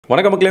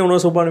வணக்கம் மக்களே,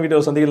 இன்னொரு சூப்பரான வீடியோ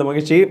சந்திக்கல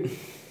மகிழ்ச்சி.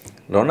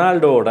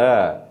 ரொனால்டோட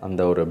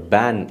அந்த ஒரு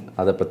பேன்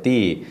அதை பற்றி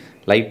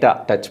லைட்டாக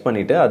டச்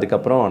பண்ணிவிட்டு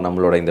அதுக்கப்புறம்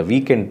நம்மளோட இந்த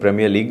weekend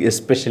premier league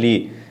especially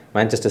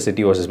Manchester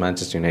city versus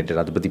Manchester United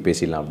அதை பற்றி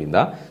பேசிடலாம் அப்படின்னு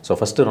தான். ஸோ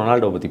ஃபஸ்ட்டு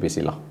ரொனால்டோ பற்றி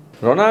பேசிடலாம்.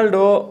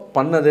 ரொனால்டோ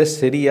பண்ணது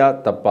சரியா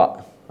தப்பா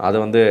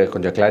அதை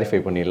கொஞ்சம்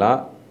கிளாரிஃபை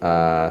பண்ணிடலாம்.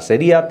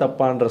 சரியா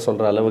தப்பான்ற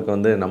சொல்கிற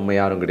அளவுக்கு நம்ம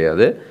யாரும்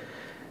கிடையாது.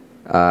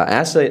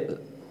 ஆஸ் அ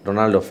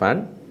ரொனால்டோ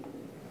ஃபேன்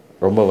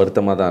ரொம்ப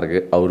வருத்தமாக தான்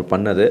இருக்குது அவர்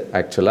பண்ணது.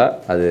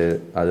 ஆக்சுவலாக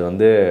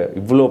அது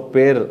இவ்வளோ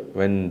பேர்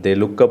when they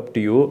look up to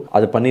you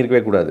அது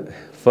பண்ணியிருக்கவே கூடாது.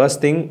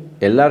 ஃபர்ஸ்ட் திங்,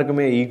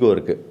 எல்லாருக்குமே ஈகோ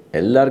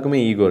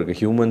இருக்குது.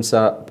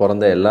 ஹியூமன்ஸாக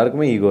பிறந்த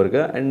எல்லாருக்குமே ஈகோ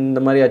இருக்குது. அண்ட்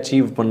இந்த மாதிரி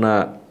அச்சீவ் பண்ண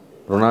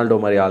ரொனால்டோ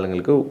மாதிரி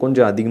ஆளுங்களுக்கு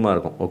கொஞ்சம் அதிகமாக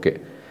இருக்கும். ஓகே,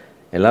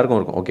 எல்லாருக்கும்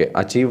இருக்கும். ஓகே,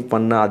 அச்சீவ்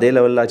பண்ண அதே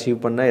லெவலில் அச்சீவ்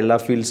பண்ண எல்லா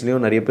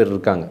ஃபீல்ட்ஸ்லேயும் நிறைய பேர்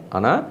இருக்காங்க.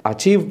 ஆனால்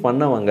அச்சீவ்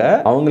பண்ணவங்க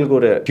அவங்களுக்கு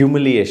ஒரு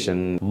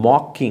ஹியூமிலியேஷன்,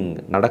 மாக்கிங்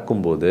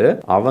நடக்கும்போது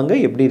அவங்க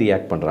எப்படி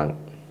ரியாக்ட் பண்ணுறாங்க,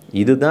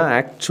 இதுதான்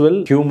ஆக்சுவல்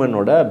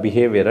ஹியூமனோட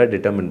பிஹேவியரை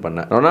டிட்டர்மின் பண்ண.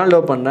 ரொனால்டோ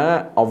பண்ண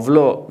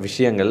அவ்வளோ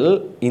விஷயங்கள்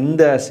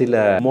இந்த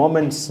சில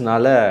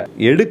மோமெண்ட்ஸ்னால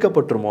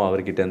எடுக்கப்பட்டுருமோ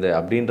அவர்கிட்டேருந்து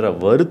அப்படின்ற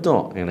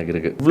வருத்தம் எனக்கு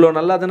இருக்குது. இவ்வளோ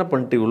நல்லா தானே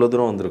பண்ணிட்டு இவ்வளோ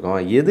தூரம்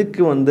வந்திருக்கோம்,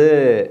 எதுக்கு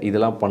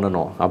இதெல்லாம்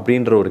பண்ணணும்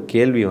அப்படின்ற ஒரு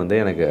கேள்வி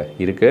எனக்கு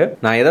இருக்குது.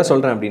 நான் எதை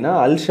சொல்கிறேன் அப்படின்னா,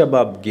 அல்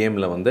ஷபாப்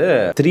கேமில்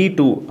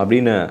 3-2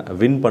 அப்படின்னு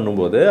வின்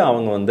பண்ணும்போது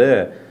அவங்க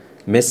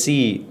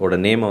மெஸ்ஸியோட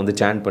நேமை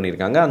சாண்ட்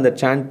பண்ணியிருக்காங்க. அந்த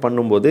சாண்ட்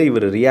பண்ணும்போது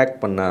இவர் ரியாக்ட்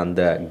பண்ண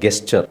அந்த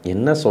கெஸ்டர்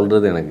என்ன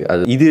சொல்கிறது எனக்கு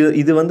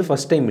இது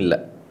ஃபஸ்ட் டைம் இல்லை.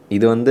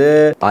 இது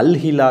அல்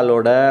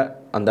ஹிலாலோட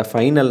அந்த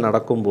ஃபைனல்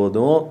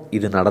நடக்கும்போதும்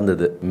இது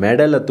நடந்தது.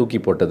 மெடலை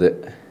தூக்கி போட்டது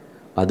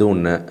அது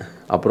ஒன்று.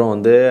 அப்புறம்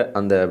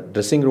அந்த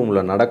ட்ரெஸ்ஸிங்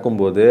ரூமில்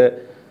நடக்கும்போது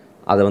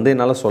அதை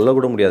என்னால்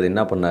சொல்லக்கூட முடியாது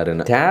என்ன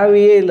பண்ணாருன்னு.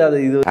 தேவையே இல்லாத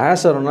இது.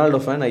 As a Ronaldo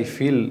fan I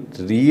feel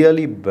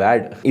really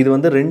bad.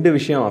 இது ரெண்டு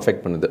விஷயம்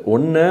அஃபெக்ட் பண்ணுது.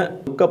 ஒன்று,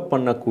 லுக்கப்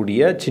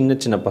பண்ணக்கூடிய சின்ன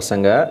சின்ன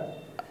பசங்க,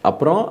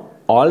 அப்புறம்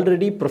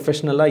ஆல்ரெடி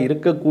ப்ரொஃபஷ்னலாக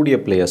இருக்கக்கூடிய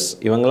பிளேயர்ஸ்,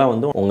 இவங்களாம்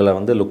உங்களை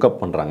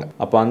லுக்கப் பண்ணுறாங்க.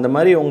 அப்போ அந்த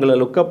மாதிரி உங்களை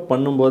லுக்கப்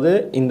பண்ணும்போது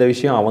இந்த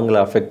விஷயம் அவங்கள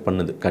அஃபெக்ட்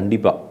பண்ணுது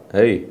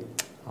கண்டிப்பாக.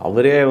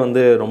 அவரே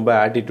ரொம்ப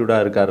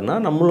ஆட்டிடியூடாக இருக்காருன்னா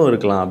நம்மளும்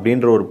இருக்கலாம்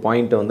அப்படின்ற ஒரு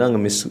பாயிண்ட்டை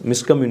அங்கே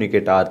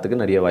மிஸ்கம்யூனிகேட்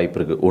ஆகிறதுக்கு நிறைய வாய்ப்பு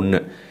இருக்குது.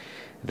 ஒன்று.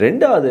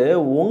 ரெண்டாவது,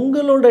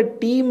 உங்களோட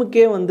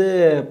டீமுக்கே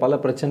பல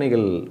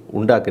பிரச்சனைகள்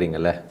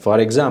உண்டாக்குறீங்கல்ல.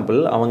 ஃபார் எக்ஸாம்பிள்,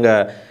 அவங்க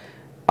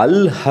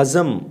அல்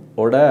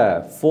ஹசமோட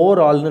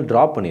 4-all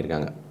ட்ராப்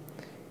பண்ணியிருக்காங்க.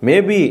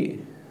 மேபி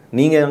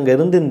நீங்கள் அங்கே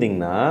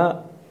இருந்திருந்தீங்கன்னா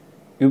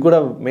you good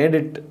have made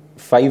it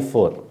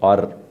 5-4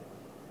 are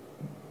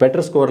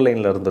better score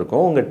லைனில்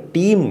இருந்திருக்கும். உங்கள்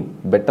டீம்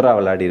பெட்டராக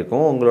விளையாடி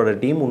இருக்கும். உங்களோட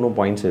டீம் இன்னும்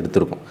பாயிண்ட்ஸ்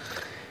எடுத்திருக்கும்.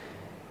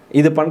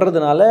 இது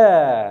பண்ணுறதுனால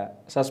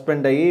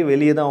சஸ்பெண்ட் ஆகி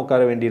வெளியே தான்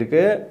உட்கார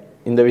வேண்டியிருக்கு.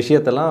 இந்த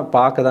விஷயத்தெல்லாம்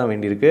பார்க்க தான்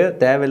வேண்டியிருக்கு.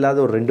 தேவையில்லாத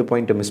ஒரு 2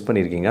 பாயிண்ட்டை மிஸ்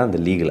பண்ணியிருக்கீங்க அந்த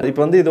லீகில்.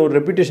 இப்போ இது ஒரு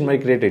ரெப்யூட்டேஷன்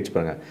மாதிரி கிரியேட் ஆகிடுச்சு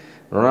பாருங்க.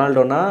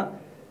 ரொனால்டோனா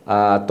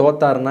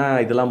தோத்தாருன்னா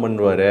இதெல்லாம்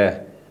பண்ணுவார்,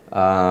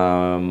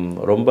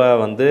 ரொம்ப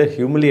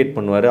ஹியூமிலியேட்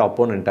பண்ணுவார்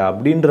அப்போனண்ட்டை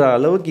அப்படின்ற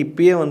அளவுக்கு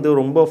இப்பயே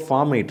ரொம்ப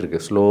ஃபார்ம்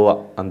ஆகிட்டுருக்கு ஸ்லோவாக.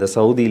 அந்த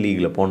சவுதி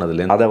லீகில்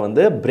போனதுலேருந்து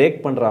அதை பிரேக்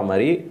பண்ணுற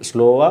மாதிரி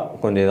ஸ்லோவாக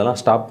கொஞ்சம்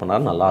இதெல்லாம் ஸ்டாப்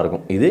பண்ணால்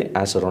நல்லாயிருக்கும். இது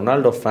ஆஸ் அ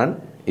ரொனால்டோ ஃபேன்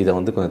இதை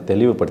கொஞ்சம்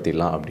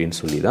தெளிவுபடுத்திடலாம் அப்படின்னு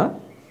சொல்லி தான்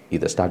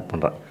இதை ஸ்டார்ட்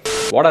பண்ணுறேன்.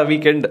 What a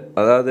weekend.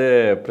 அதாவது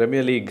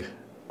ப்ரீமியர் லீக்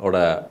ஓட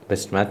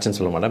பெஸ்ட் மேட்ச்னு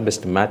சொல்ல மாட்டேன்,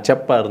 பெஸ்ட்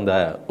மேட்சப்பாக இருந்த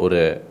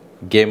ஒரு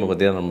கேமை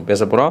பற்றி தான் நம்ம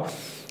பேச போகிறோம்.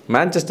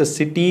 Manchester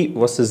city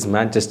versus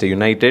Manchester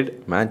United,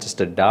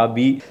 Manchester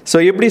derby. So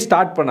எப்படி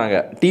ஸ்டார்ட் பண்ணாங்க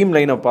டீம்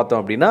லைனை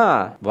பார்த்தோம் அப்படின்னா,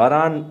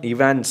 வரான்,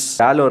 இவான்ஸ்,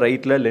 டாலோ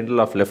ரைட்டில்,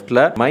 லிண்டலாஃப்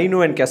லெஃப்ட்டில், மைனு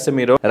and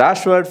கேசமிரோ,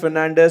 ராஷ்வர்ட்,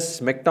 Fernandez,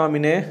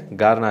 McTominay,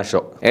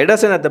 கார்னாஷோ,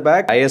 Ederson at the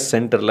back, IS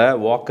சென்டரில்,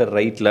 வாக்கர்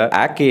ரைட்டில்,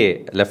 ஆக்கே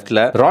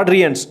லெஃப்ட்டில்,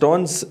 Rodri and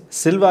stones,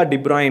 Silva,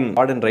 டிப்ராயின்,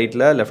 warden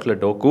ரைட்டில், லெஃப்ட்டில்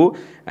டோக்கு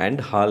அண்ட்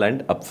ஹாலண்ட்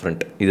அப்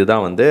ஃப்ரண்ட்.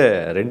 இதுதான்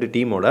ரெண்டு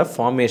டீமோட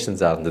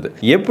ஃபார்மேஷன்ஸாக இருந்தது.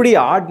 எப்படி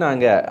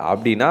ஆடினாங்க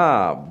அப்படின்னா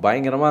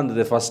பயங்கரமாக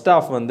இருந்தது. ஃபர்ஸ்ட்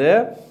ஆஃப்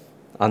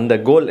அந்த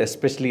கோல்,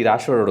 எஸ்பெஷலி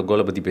ராஷ்வர்டோட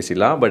கோலை பற்றி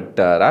பேசிடலாம். பட்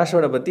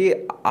ராஷ்வர்டை பற்றி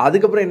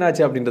அதுக்கப்புறம்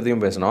என்னாச்சு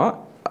அப்படின்றதையும் பேசணும்.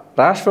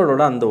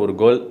 ராஷ்வர்டோட அந்த ஒரு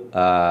கோல்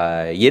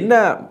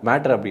என்ன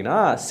மேட்டர் அப்படின்னா,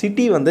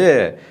 சிட்டி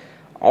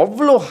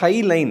அவ்வளோ ஹை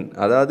லைன்,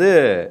 அதாவது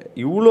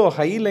இவ்வளோ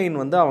ஹை லைன்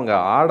அவங்க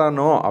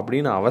ஆடணும்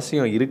அப்படின்னு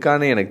அவசியம்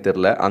இருக்கான்னு எனக்கு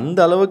தெரில. அந்த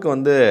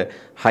அளவுக்கு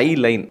ஹை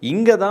லைன்.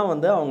 இங்கே தான்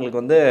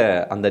அவங்களுக்கு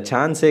அந்த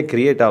சான்ஸே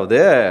கிரியேட்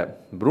ஆகுது.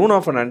 ப்ரூனோ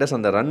ஃபெர்னாண்டஸ்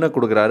அந்த ரன்னை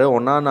கொடுக்குறாரு,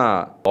 ஒன்னானா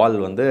பால்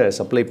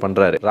சப்ளை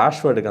பண்ணுறாரு.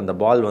 ராஷ்வர்டுக்கு அந்த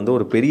பால்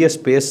ஒரு பெரிய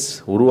ஸ்பேஸ்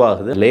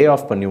உருவாகுது, லே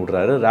ஆஃப் பண்ணி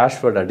விட்றாரு.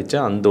 ராஷ்வர்ட் அடித்த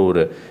அந்த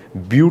ஒரு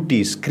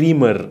பியூட்டி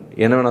ஸ்க்ரீமர்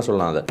என்ன வேணால்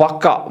சொல்லலாம், அது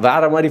பக்கா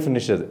வேற மாதிரி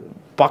ஃபினிஷ். அது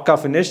பக்கா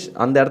ஃபினிஷ்.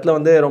 அந்த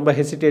இடத்துல ரொம்ப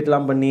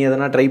ஹெசிடேட்லாம் பண்ணி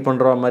எதனா ட்ரை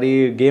பண்ணுற மாதிரி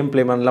கேம்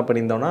பிளே மேன்லாம்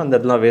பண்ணியிருந்தோம்னா அந்த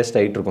இடத்துல வேஸ்ட்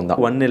ஆகிட்டு இருக்கும்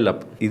தான். 1-0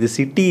 அப். இது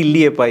சிட்டி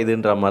இல்லையேப்பா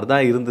இதுன்ற மாதிரி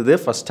தான் இருந்தது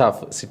ஃபர்ஸ்ட்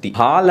ஹாஃப். சிட்டி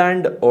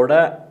ஹாலாண்டோட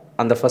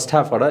அந்த ஃபர்ஸ்ட்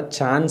ஹாஃபோட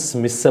சான்ஸ்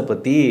மிஸ்ஸை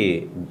பற்றி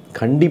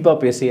கண்டிப்பாக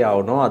பேசியே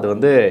ஆகணும்.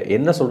 அது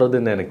என்ன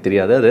சொல்கிறதுன்னு எனக்கு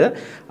தெரியாது.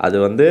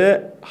 அது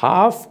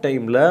ஹாஃப்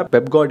டைமில்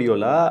பெப்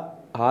கார்டியோலா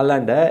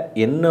ஹாலாண்டை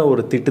என்ன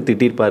ஒரு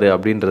திட்டிருப்பார்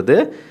அப்படின்றது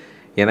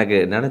எனக்கு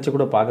நினச்சி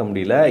கூட பார்க்க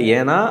முடியல.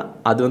 ஏன்னா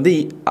அது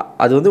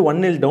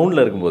 1-0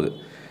 டவுனில் இருக்கும்போது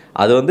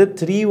அது வந்து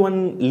 3-1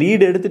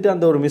 லீட் எடுத்துட்டு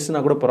அந்த ஒரு மிஸ்னா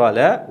கூட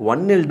பரவாயில்ல,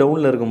 1-0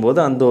 டவுனில் இருக்கும்போது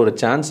அந்த ஒரு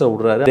சான்ஸை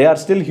விடுறாரு. They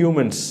are still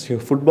humans,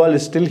 football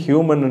is still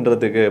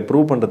ஹியூமன்ன்றதுக்கு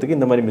prove பண்ணுறதுக்கு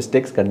இந்த மாதிரி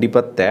மிஸ்டேக்ஸ்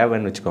கண்டிப்பாக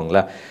தேவைன்னு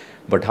வச்சுக்கோங்களேன்.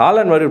 பட்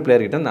ஹாலண்ட் மாதிரி ஒரு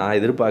பிளேயர் கிட்ட நான்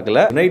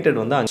எதிர்பார்க்கல. யுனைடெட்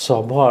வந்து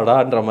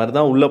சபாடான்ற மாதிரி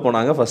தான் உள்ளே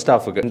போனாங்க ஃபர்ஸ்ட்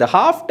ஹாஃபுக்கு. இந்த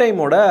ஹாஃப்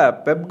டைமோட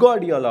பெப்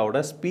கார்டியோலாவோட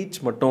ஸ்பீச்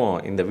மட்டும்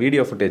இந்த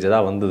வீடியோ ஃபுட்டேஜ்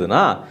தான்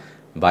வந்ததுன்னா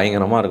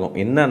பயங்கரமாக இருக்கும்.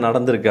 என்ன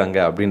நடந்திருக்காங்க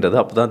அப்படின்றது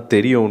அப்போ தான்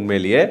தெரியும்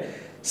உண்மையிலேயே.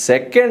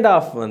 செகண்ட்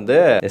ஹாஃப் வந்து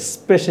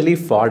எஸ்பெஷலி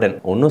ஃபார்டன்,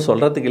 ஒன்றும்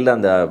சொல்கிறதுக்கு இல்லை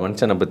அந்த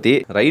மனுஷனை பற்றி.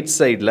 ரைட்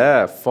சைடில்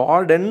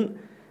ஃபார்டன்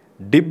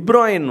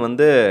டிப்ராயின்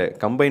வந்து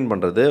கம்பைன்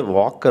பண்ணுறது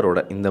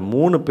வாக்கரோட, இந்த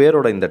 3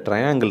 பேரோட இந்த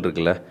ட்ரையாங்கிள்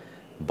இருக்குல்ல,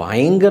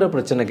 பயங்கர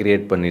பிரச்சனை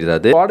கிரியேட்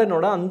பண்ணிடுது.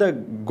 ஃபார்டனோட அந்த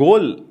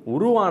கோல்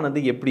உருவானது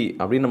எப்படி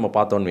அப்படின்னு நம்ம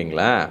பார்த்தோன்னு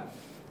வைங்களேன்,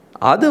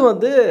 அது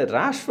வந்து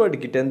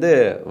ராஷ்வர்ட் கிட்டேருந்து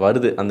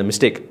வருது அந்த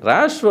மிஸ்டேக்.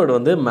 ராஷ்வர்ட்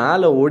வந்து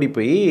மேலே ஓடி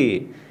போய்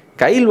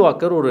கைல்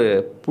வாக்கர் ஒரு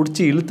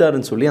பிடிச்சி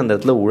இழுத்தாருன்னு சொல்லி அந்த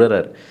இடத்துல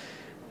உழறாரு.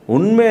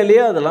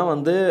 உண்மையிலேயே அதெல்லாம்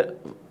வந்து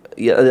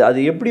அது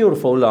எப்படி ஒரு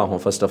ஃபவுல்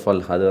ஆகும்? ஃபர்ஸ்ட் ஆஃப்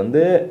ஆல் அது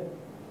வந்து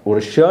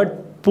ஒரு ஷர்ட்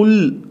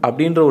புல்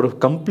அப்படின்ற ஒரு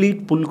கம்ப்ளீட்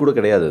புல் கூட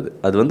கிடையாது.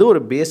 அது வந்து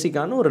ஒரு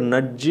பேசிக்கான ஒரு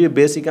நட்ஜு,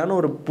 பேசிக்கான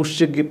ஒரு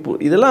புஷ்ஷுக்கு,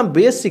 இதெல்லாம்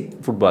பேசிக்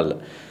ஃபுட்பாலில்.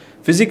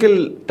 ஃபிசிக்கல்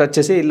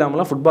டச்சஸே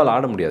இல்லாமலாம் ஃபுட்பால்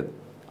ஆட முடியாது.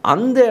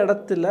 அந்த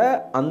இடத்துல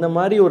அந்த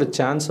மாதிரி ஒரு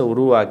சான்ஸை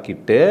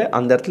உருவாக்கிட்டு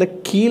அந்த இடத்துல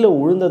கீழே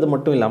விழுந்தது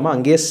மட்டும் இல்லாமல்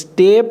அங்கேயே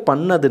ஸ்டே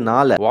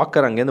பண்ணதுனால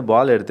வாக்கர் அங்கேருந்து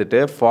பால் எடுத்துகிட்டு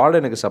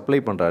ஃபார்டனுக்கு சப்ளை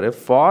பண்ணுறாரு.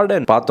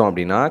 ஃபார்டன் பார்த்தோம்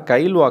அப்படின்னா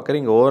கைல் வாக்கர்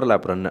இங்கே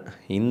ஓவர்லேப் ரன்னு,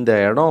 இந்த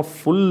இடம்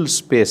ஃபுல்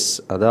ஸ்பேஸ்,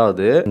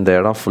 அதாவது இந்த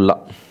இடம்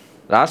ஃபுல்லாக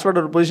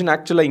ராஷ்வர்ட் ஒரு பொசிஷன்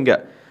ஆக்சுவலாக இங்கே,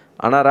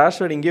 ஆனால்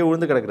ராஷ்வர்ட் இங்கேயே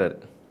விழுந்து கிடக்கிறாரு.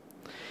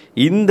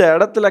 இந்த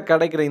இடத்துல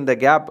கிடைக்கிற இந்த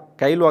கேப்,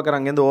 கைல் வாக்கர்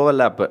அங்கேருந்து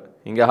ஓவர்லேப்பு,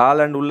 இங்கே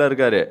ஹாலண்ட் உள்ளே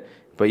இருக்கார்.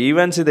 இப்போ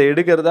ஈவன்ஸ் இதை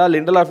எடுக்கிறதா,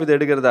 லிண்டலாஃப் இதை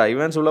எடுக்கிறதா,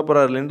 ஈவன்ஸ் உள்ளே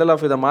போகிறார்,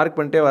 லிண்டலாஃப் இதை மார்க்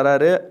பண்ணிட்டே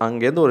வராரு.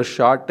 அங்கேருந்து ஒரு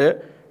shot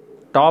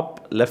top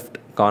left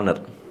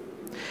corner,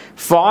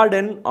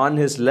 ஃபார்டன் on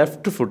his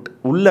left foot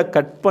உள்ளே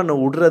கட் பண்ண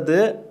விடுறது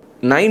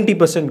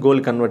 90%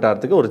 கோல் கன்வெர்ட்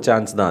ஆகிறதுக்கு ஒரு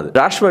சான்ஸ் தான் அது.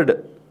 ராஷ்வர்ட்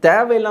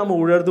தேவையில்லாமல்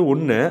விழுறது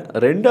 1,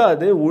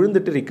 2வது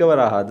விழுந்துட்டு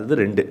ரிக்கவர் ஆகாதது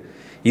 2.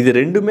 இது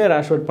ரெண்டுமே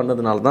ராஷ்வர்ட்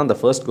பண்ணதுனால தான் அந்த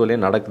ஃபர்ஸ்ட் கோலே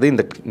நடக்குது.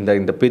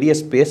 இந்த பெரிய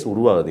ஸ்பேஸ்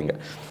உருவாகுதுங்க.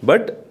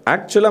 பட்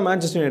ஆக்சுவலாக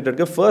மேன்செஸ்டர்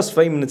யுனைடெட்க்கு ஃபர்ஸ்ட்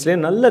 5 மினிட்ஸ்லேயே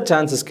நல்ல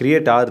சான்சஸ்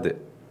கிரியேட் ஆகுது.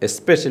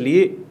 எஸ்பெஷலி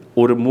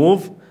ஒரு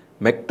மூவ்,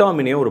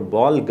 மெக்டாமினே ஒரு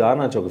பால்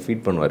கார்னாச்சோக்கு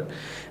ஃபீட் பண்ணுவார்.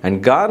 அண்ட்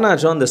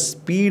கார்னாச்சோ அந்த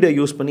ஸ்பீடை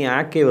யூஸ் பண்ணி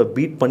ஆக்கேவை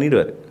பீட்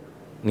பண்ணிவிடுவார்.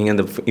 நீங்கள்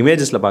அந்த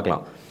இமேஜஸில்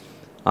பார்க்கலாம்.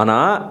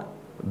 ஆனால்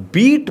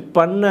பீட்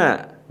பண்ண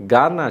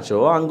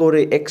கார்னாச்சோ அங்கே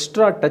ஒரு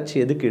எக்ஸ்ட்ரா டச்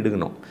எதுக்கு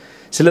எடுக்கணும்?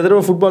 சில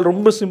தடவை ஃபுட்பால்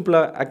ரொம்ப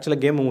சிம்பிளாக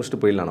ஆக்சுவலாக கேமை முடிச்சுட்டு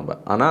போயிடலாம் நம்ம.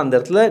 ஆனால் அந்த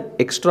இடத்துல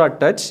எக்ஸ்ட்ரா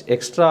டச்,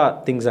 எக்ஸ்ட்ரா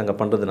திங்ஸ் அங்கே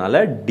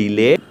பண்ணுறதுனால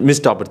டிலே,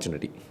 மிஸ்ட்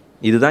ஆப்பர்ச்சுனிட்டி,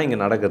 இதுதான் இங்கே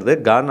நடக்கிறது.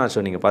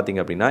 கார்னாச்சோ நீங்கள் பார்த்தீங்க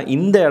அப்படின்னா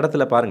இந்த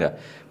இடத்துல பாருங்கள்,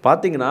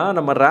 பார்த்தீங்கன்னா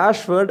நம்ம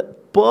ராஷ்வர்ட்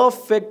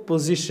பர்ஃபெக்ட்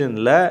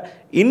பொசிஷனில்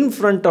in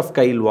front of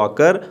Kyle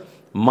Walker,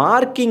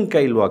 marking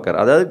Kyle Walker,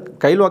 அதாவது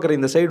கைல் வாக்கர்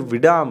இந்த சைடு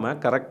விடாமல்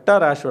கரெக்டாக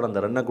ராஷ்வர்ட் அந்த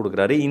ரன்னை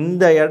கொடுக்குறாரு.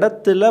 இந்த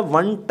இடத்துல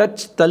 1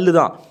 டச் தள்ளு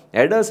தான்,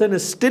 Ederson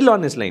is still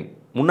on is line,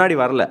 முன்னாடி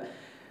வரல,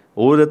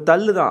 ஒரு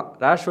தள்ளு தான்.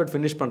 ராஷ்வர்ட்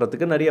ஃபினிஷ்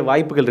பண்ணுறதுக்கு நிறைய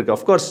வாய்ப்புகள் இருக்குது.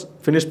 அஃப்கோர்ஸ்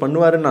ஃபினிஷ்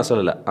பண்ணுவாருன்னு நான்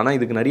சொல்லலை, ஆனால்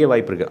இதுக்கு நிறைய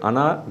வாய்ப்பு இருக்குது.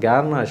 ஆனால்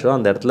கார்னாச்சோ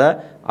அந்த இடத்துல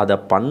அதை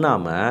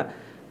பண்ணாமல்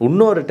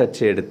இன்னொரு டச்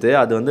எடுத்து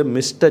அது வந்து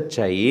மிஸ் டச்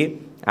ஆகி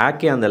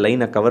ஆக்கே அந்த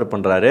லைனை கவர்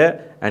பண்ணுறாரு.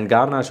 அண்ட்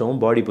கார்னாச்சோவும்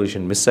பாடி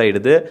பொசிஷன் மிஸ்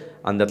ஆகிடுது.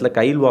 அந்த இடத்துல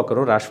கைல்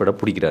வாக்கரும் ராஷ்வர்டை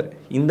பிடிக்கிறாரு.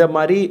 இந்த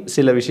மாதிரி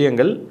சில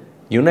விஷயங்கள்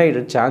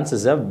யுனைடெட்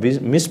சான்சஸை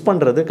மிஸ்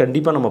பண்ணுறது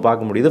கண்டிப்பாக நம்ம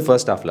பார்க்க முடியுது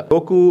ஃபர்ஸ்ட் ஹாஃபில்.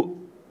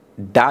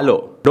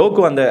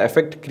 டோக்கு அந்த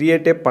எஃபெக்ட்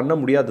கிரியேட்டே பண்ண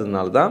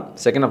முடியாததுனால தான்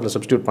செகண்ட் ஹாஃபில்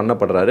சப்ஸ்டியூட்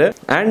பண்ணப்படுறாரு.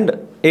 அண்ட்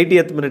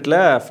 80th மினிட்ல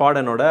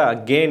ஃபார்டனோட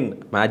அகெயின்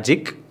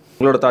மேஜிக்.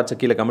 உங்களோட தாட்ஸை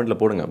கீழே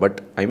கமெண்ட்டில் போடுங்க. But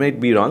I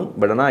might be wrong,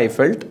 but ஆனால் ஐ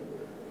ஃபெல்ட்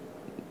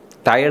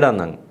டயர்டாக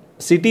இருந்தாங்க.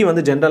 சிட்டி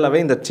வந்து ஜென்ரலாகவே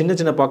இந்த சின்ன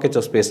சின்ன பாக்கெட்ஸ்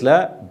ஆஃப் ஸ்பேஸில்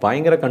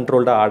பயங்கர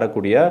கண்ட்ரோல்டாக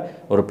ஆடக்கூடிய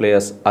ஒரு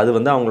பிளேயர்ஸ், அது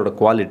வந்து அவங்களோட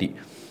குவாலிட்டி.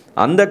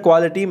 அந்த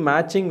குவாலிட்டி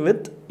மேட்சிங்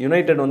வித்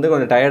யுனைடெட் வந்து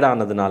கொஞ்சம்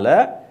டயர்டானதுனால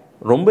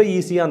ரொம்ப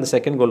ஈஸியாக அந்த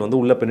செகண்ட் கோல் வந்து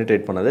உள்ளே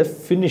பெனிட்ரேட் பண்ணது.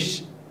 Finish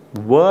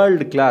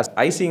world class,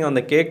 icing on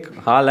the cake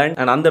Haaland.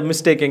 And அந்த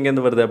மிஸ்டேக்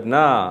எங்கேருந்து வருது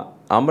அப்படின்னா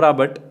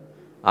அம்ராபட்,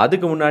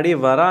 அதுக்கு முன்னாடி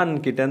வரான்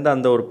கிட்டேருந்து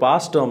அந்த ஒரு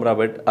பாஸ் டு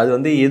அம்ராபட், அது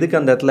வந்து எதுக்கு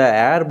அந்த இடத்துல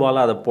ஏர்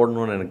பாலாக அதை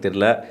போடணும்னு எனக்கு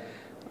தெரியல.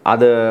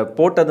 அதை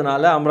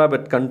போட்டதுனால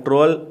அம்ராபட்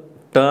கண்ட்ரோல்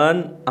டேர்ன்,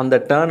 அந்த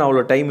டேர்ன்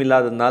அவ்வளோ டைம்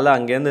இல்லாததுனால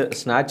அங்கேருந்து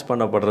ஸ்நாச்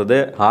பண்ணப்படுறது.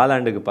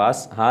 ஹாலாண்டுக்கு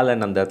பாஸ்,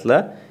 ஹாலண்ட் அந்த இடத்துல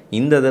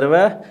இந்த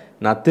தடவை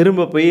நான்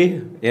திரும்ப போய்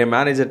என்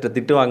மேனேஜர்கிட்ட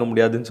திட்டு வாங்க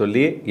முடியாதுன்னு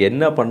சொல்லி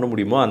என்ன பண்ண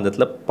முடியுமோ அந்த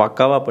இடத்துல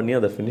பக்காவாக பண்ணி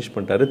அதை ஃபினிஷ்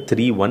பண்ணிட்டாரு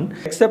 3-1.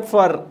 எக்ஸப்ட்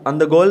ஃபார்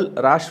அந்த கோல்,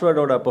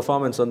 ராஷ்வர்டோட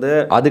பெர்ஃபார்மன்ஸ் வந்து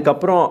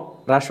அதுக்கப்புறம்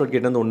ராஷ்வர்ட்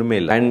கிட்ட வந்து ஒன்றுமே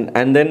இல்லை.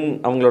 அண்ட் தென்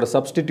அவங்களோட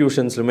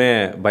சப்ஸ்டிடியூஷன்ஸுமே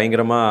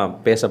பயங்கரமாக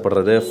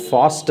பேசப்படுறது.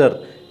 Pastor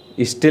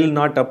is still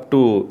not up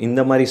to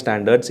இந்த மாதிரி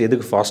ஸ்டாண்டர்ட்ஸ்.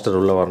 எதுக்கு ஃபாஸ்டர்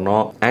உள்ளே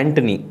வரணும்?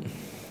 ஆண்டனி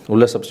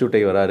உள்ளே சப்ஸ்டியூட்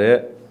ஆகி வராரு,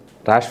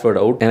 ராஷ்வர்ட்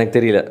அவுட். எனக்கு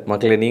தெரியல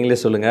மக்களே, நீங்களே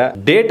சொல்லுங்கள்.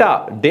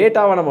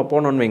 டேட்டாவை நம்ம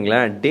போனோன்னு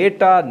வைங்களேன்,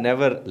 டேட்டா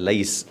நெவர்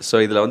லைஸ். ஸோ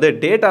இதில் வந்து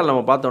டேட்டாவில்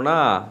நம்ம பார்த்தோம்னா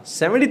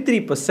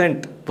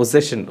 73%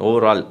 பொசெஷன்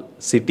ஓவரால்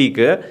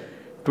சிட்டிக்கு,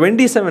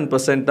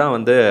 27% தான்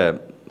வந்து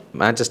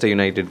மேன்செஸ்டர்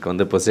யுனைடெட்க்கு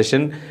வந்து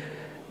பொசெஷன்.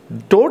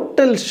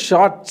 Total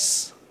shots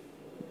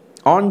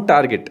on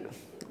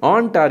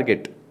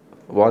target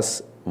was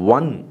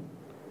 1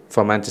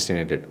 for Manchester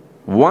United.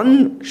 1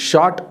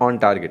 shot on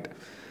target.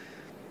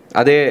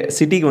 அதே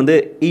சிட்டிக்கு வந்து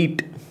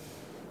 8.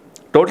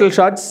 டோட்டல்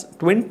ஷாட்ஸ்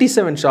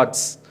 27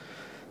 ஷாட்ஸ்,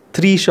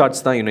 3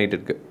 ஷாட்ஸ் தான்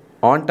யுனைடெட்க்கு.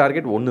 ஆன்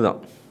டார்கெட் 1 தான்.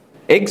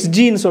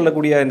 எக்ஸ்ஜின்னு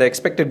சொல்லக்கூடிய இந்த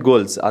எக்ஸ்பெக்டட்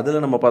கோல்ஸ்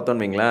அதில் நம்ம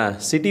பார்த்தோன்னு வைங்களேன்,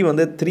 சிட்டி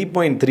வந்து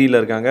 3.3ல்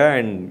இருக்காங்க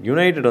அண்ட்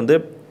யுனைடெட் வந்து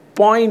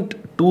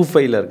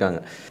 0.25ல் இருக்காங்க.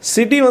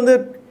 சிட்டி வந்து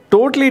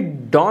டோட்டலி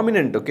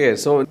டாமினன்ட். ஓகே,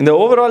 ஸோ இந்த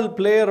ஓவரால்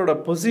பிளேயரோட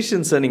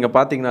பொசிஷன்ஸை நீங்கள்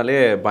பார்த்தீங்கனாலே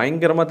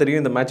பயங்கரமாக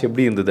தெரியும் இந்த மேட்ச்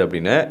எப்படி இருந்தது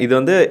அப்படின்னு. இது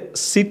வந்து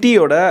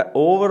சிட்டியோட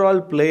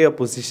ஓவரால் பிளேயர்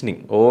பொசிஷனிங்.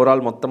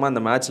 ஓவரால் மொத்தமாக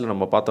இந்த மேட்ச்சில்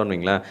நம்ம பார்த்தோன்னு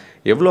வைங்களேன்,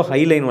 எவ்வளோ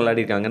ஹைலைன்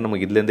விளையாடிருக்காங்கன்னு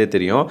நமக்கு இதுலேருந்தே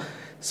தெரியும்.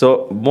 ஸோ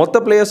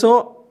மொத்த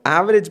பிளேயர்ஸும்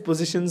average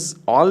positions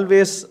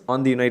always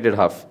on the United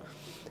half.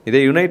 இதே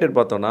யுனைடெட்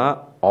பார்த்தோன்னா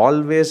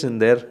always in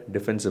there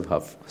defensive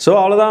half. So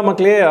அவ்வளோதான்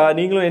மக்களே,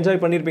 நீங்களும் என்ஜாய்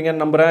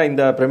பண்ணியிருப்பீங்கன்னு நம்புகிறேன்.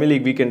 இந்த பிரீமியர்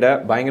லீக் வீக்கெண்டை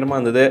பயங்கரமாக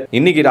இருந்தது.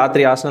 இன்றைக்கி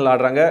ராத்திரி ஆர்சனல்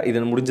ஆடுறாங்க.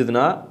 இது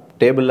முடிஞ்சதுன்னா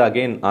டேபிளில்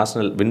அகெயின்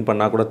ஆர்சனல் வின்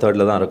பண்ணால் கூட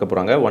 3rd தான் இருக்க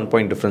போகிறாங்க. 1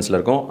 பாயிண்ட் டிஃப்ரென்ஸில்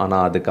இருக்கும்.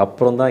 ஆனால்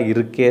அதுக்கப்புறம் தான்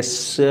இருக்கே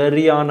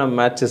சரியான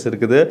மேட்சஸ்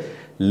இருக்குது.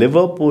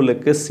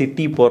 லிவர்பூலுக்கு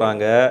சிட்டி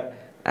போகிறாங்க.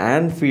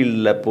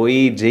 ஆன்ஃபீல்டில்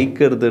போய்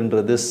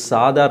ஜெயிக்கிறதுன்றது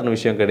சாதாரண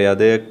விஷயம்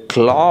கிடையாது.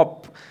 கிளாப்,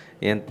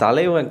 என்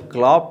தலைவன்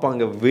கிளாப்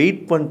அங்கே வெயிட்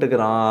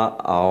பண்ணிட்டுருக்கிறான்.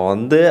 அவன்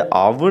வந்து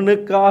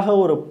அவனுக்காக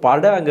ஒரு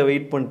படம் அங்கே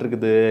வெயிட்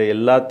பண்ணிட்டுருக்குது.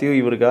 எல்லாத்தையும்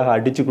இவருக்காக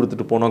அடித்து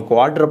கொடுத்துட்டு போனோம்.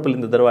 குவாட்ரப்பிள்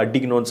இந்த தடவை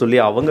அடிக்கணும்னு சொல்லி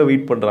அவங்க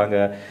வெயிட் பண்ணுறாங்க.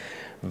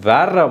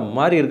 வேற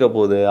மாதிரி இருக்க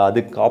போகுது.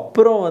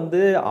 அதுக்கப்புறம்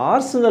வந்து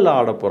ஆர்சனல்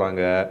ஆட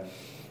போகிறாங்க.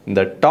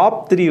 இந்த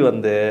டாப் 3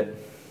 வந்து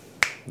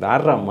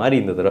வேற மாதிரி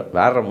இந்த தடவை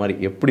வேற மாதிரி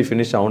எப்படி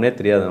ஃபினிஷ் ஆகுனே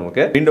தெரியாது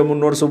நமக்கு. மீண்டும்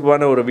முன்னொரு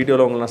சூப்பரான ஒரு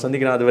வீடியோவில் உங்களை நான்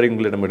சந்திக்கிறேன். அது வரை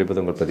உங்களிடம்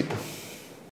எடுப்பது உங்கள் பதிவு.